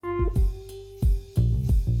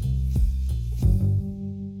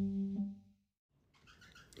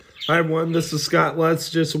Hi everyone, this is Scott.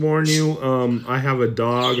 Let's just warn you, I have a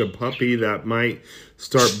dog, a puppy that might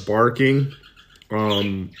start barking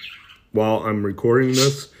while I'm recording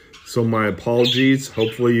this. So my apologies.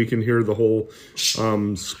 Hopefully you can hear the whole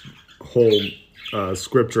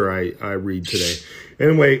scripture I read today.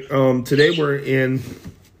 Anyway, today we're in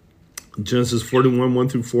Genesis 41, 1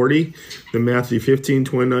 through 40, then Matthew 15,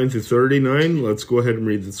 29 through 39. Let's go ahead and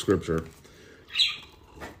read the scripture.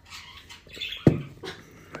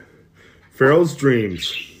 Pharaoh's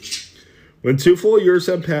dreams. When 2 full years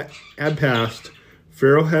had passed,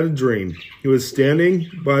 Pharaoh had a dream. He was standing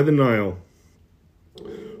by the Nile,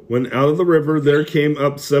 when out of the river there came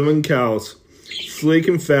up 7 cows, sleek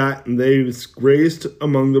and fat, and they grazed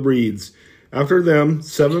among the reeds. After them,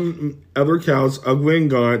 7 other cows, ugly and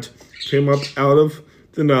gaunt, came up out of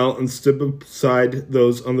the Nile and stood beside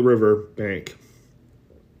those on the river bank.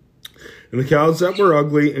 And the cows that were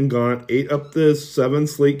ugly and gaunt ate up the 7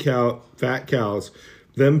 sleek fat cows.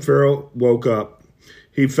 Then Pharaoh woke up.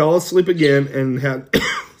 He fell asleep again and had,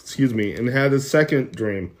 and had a second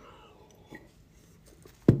dream.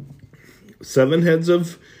 7 heads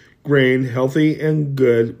of grain, healthy and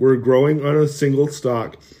good, were growing on a single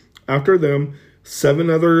stalk. After them, 7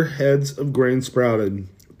 other heads of grain sprouted,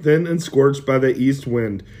 thin and scorched by the east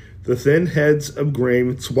wind. The thin heads of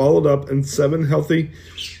grain swallowed up in 7 healthy,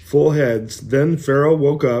 full heads. Then Pharaoh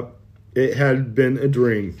woke up. It had been a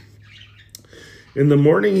dream. In the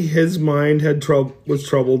morning his mind was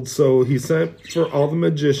troubled, so he sent for all the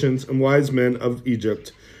magicians and wise men of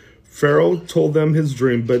Egypt. Pharaoh told them his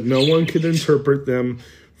dream, but no one could interpret them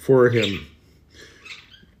for him.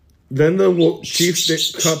 Then the chief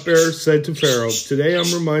cupbearer said to Pharaoh, "Today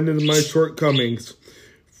I'm reminded of my shortcomings.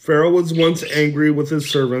 Pharaoh was once angry with his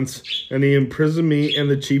servants, and he imprisoned me and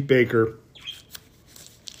the chief baker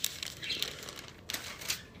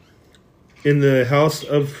in the house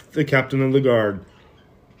of the captain of the guard.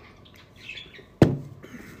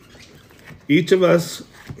 Each of us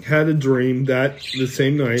had a dream the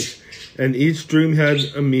same night, and each dream had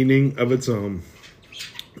a meaning of its own.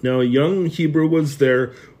 Now a young Hebrew was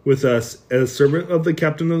there with us, as servant of the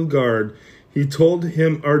captain of the guard. He told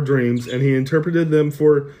him our dreams, and he interpreted them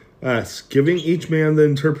for us, giving each man the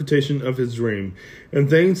interpretation of his dream. And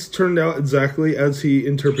things turned out exactly as he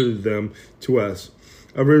interpreted them to us.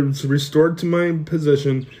 I was restored to my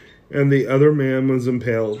position, and the other man was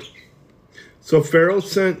impaled." So Pharaoh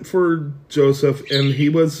sent for Joseph, and he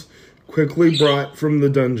was quickly brought from the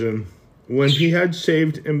dungeon. When he had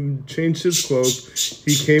shaved and changed his clothes,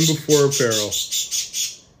 he came before Pharaoh.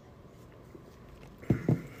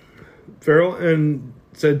 Pharaoh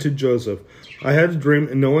said to Joseph, "I had a dream,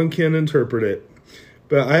 and no one can interpret it.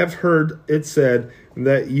 But I have heard it said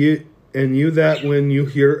that that when you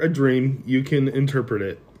hear a dream, you can interpret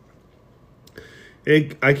it."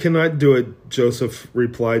 "I cannot do it," Joseph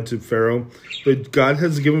replied to Pharaoh, "but God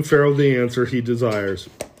has given Pharaoh the answer he desires."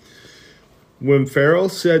 When Pharaoh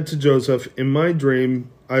said to Joseph, "In my dream,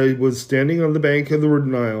 I was standing on the bank of the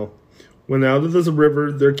Nile, when out of the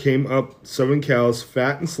river there came up 7 cows,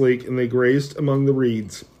 fat and sleek, and they grazed among the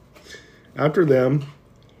reeds. After them,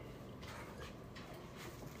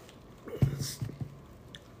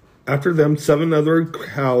 7 other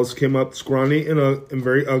cows came up, scrawny and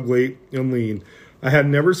very ugly and lean. I had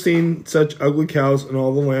never seen such ugly cows in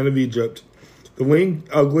all the land of Egypt. The lean,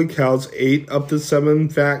 ugly cows ate up the 7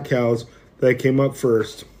 fat cows that came up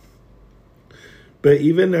first. But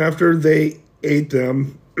even after they ate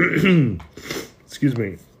them,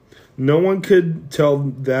 no one could tell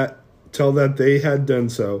that they had done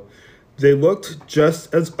so. They looked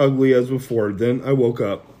just as ugly as before. Then I woke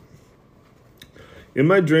up. In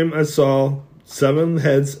my dream, I saw 7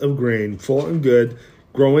 heads of grain, full and good,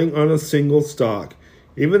 growing on a single stalk.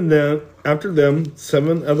 Even then, after them,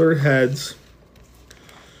 7 other heads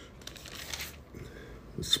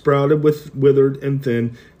sprouted, withered and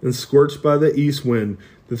thin, and scorched by the east wind.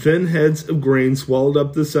 The thin heads of grain swallowed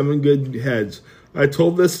up the 7 good heads. I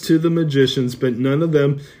told this to the magicians, but none of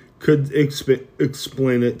them could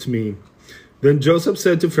explain it to me." Then Joseph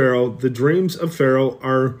said to Pharaoh, "The dreams of Pharaoh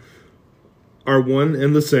are one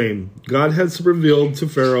and the same. God has revealed to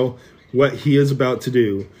Pharaoh what he is about to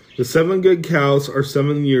do. The 7 good cows are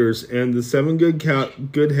 7 years, and the 7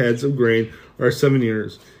 good heads of grain are 7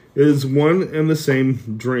 years. It is one and the same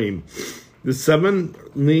dream. The 7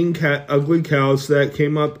 lean, ugly cows that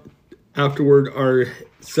came up afterward are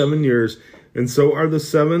 7 years, and so are the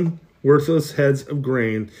 7 worthless heads of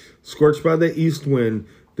grain, scorched by the east wind.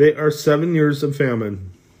 They are 7 years of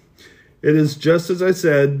famine. It is just as I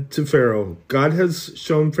said to Pharaoh. God has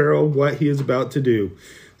shown Pharaoh what he is about to do.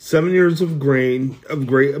 7 years of grain of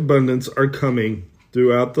great abundance are coming.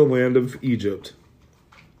 throughout the land of Egypt.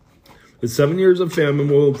 The 7 years of famine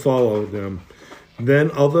will follow them.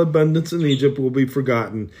 Then all the abundance in Egypt will be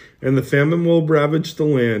forgotten, and the famine will ravage the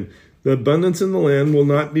land. The abundance in the land will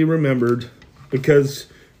not be remembered, because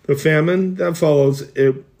the famine that follows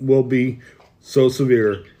it will be so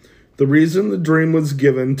severe. The reason the dream was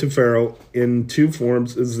given to Pharaoh in two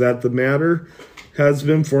forms is that the matter has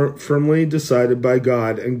been firmly decided by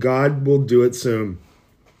God, and God will do it soon.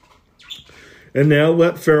 And now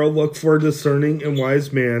let Pharaoh look for a discerning and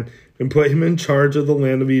wise man and put him in charge of the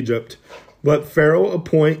land of Egypt. Let Pharaoh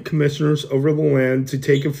appoint commissioners over the land to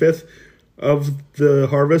take a fifth of the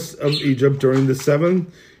harvest of Egypt during the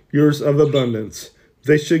 7 years of abundance.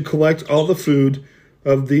 They should collect all the food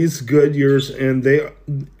of these good years and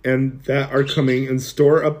that are coming, and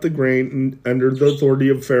store up the grain under the authority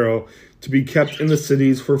of Pharaoh to be kept in the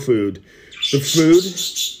cities for food. The food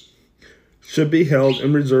should be held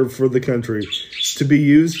and reserved for the country, to be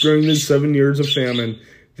used during the 7 years of famine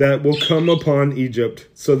that will come upon Egypt,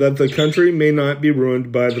 so that the country may not be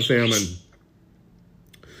ruined by the famine.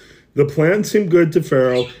 The plan seemed good to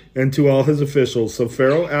Pharaoh and to all his officials, so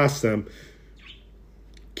Pharaoh asked them,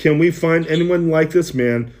 "Can we find anyone like this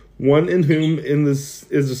man, one in whom is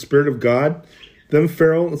the Spirit of God?" Then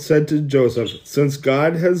Pharaoh said to Joseph, "Since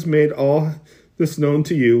God has made all this known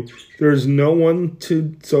to you, there is no one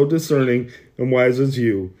so discerning and wise as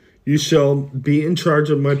you. You shall be in charge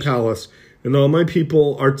of my palace, and all my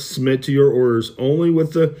people are to submit to your orders. Only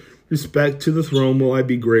with the respect to the throne will I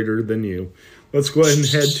be greater than you." Let's go ahead and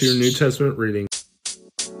head to your New Testament reading.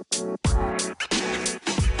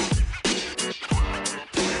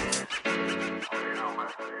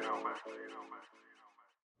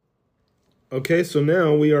 Okay, so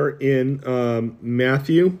now we are in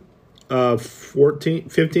Matthew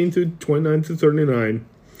 15 through 29 through 39.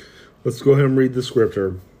 Let's go ahead and read the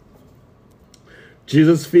scripture.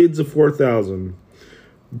 Jesus feeds the 4,000.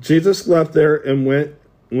 Jesus left there and went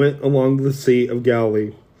along the Sea of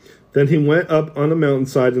Galilee. Then he went up on a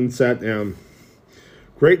mountainside and sat down.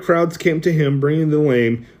 Great crowds came to him, bringing the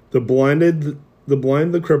lame, the blind,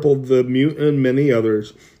 the crippled, the mute, and many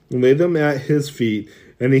others, and laid them at his feet,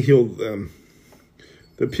 and he healed them.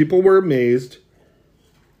 The people were amazed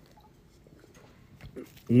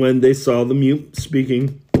when they saw the mute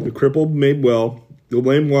speaking, the crippled made well, the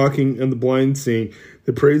lame walking, and the blind seeing.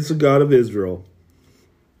 They praised the God of Israel.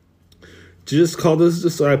 Jesus called his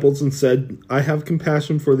disciples and said, "I have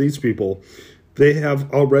compassion for these people. They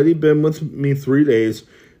have already been with me 3 days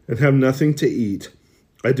and have nothing to eat.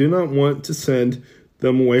 I do not want to send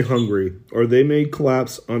them away hungry, or they may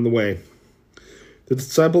collapse on the way." The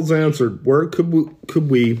disciples answered, "Where could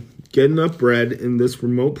we get enough bread in this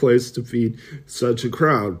remote place to feed such a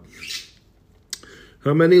crowd?"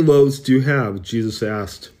 "How many loaves do you have?" Jesus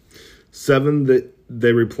asked. 7,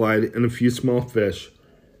 they replied, "and a few small fish."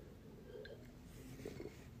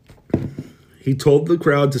 He told the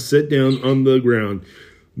crowd to sit down on the ground.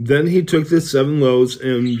 Then he took the 7 loaves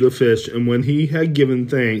and the fish, and when he had given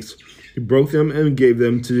thanks, he broke them and gave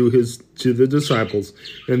them to the disciples,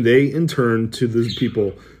 and they in turn to the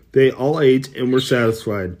people. They all ate and were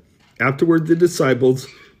satisfied. Afterward, the disciples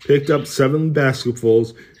picked up 7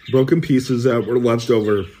 basketfuls, broken pieces that were left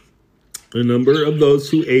over. The number of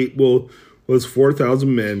those who ate was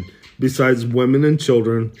 4,000 men, besides women and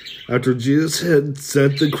children. After Jesus had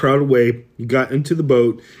sent the crowd away, he got into the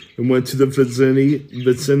boat and went to the vicinity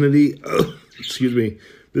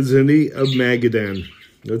of Magadan.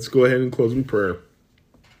 Let's go ahead and close in prayer.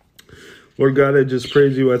 Lord God, I just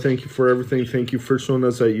praise you. I thank you for everything. Thank you for showing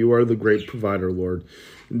us that you are the great provider, Lord.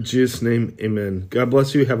 In Jesus' name, amen. God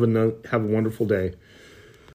bless you. Have a wonderful day.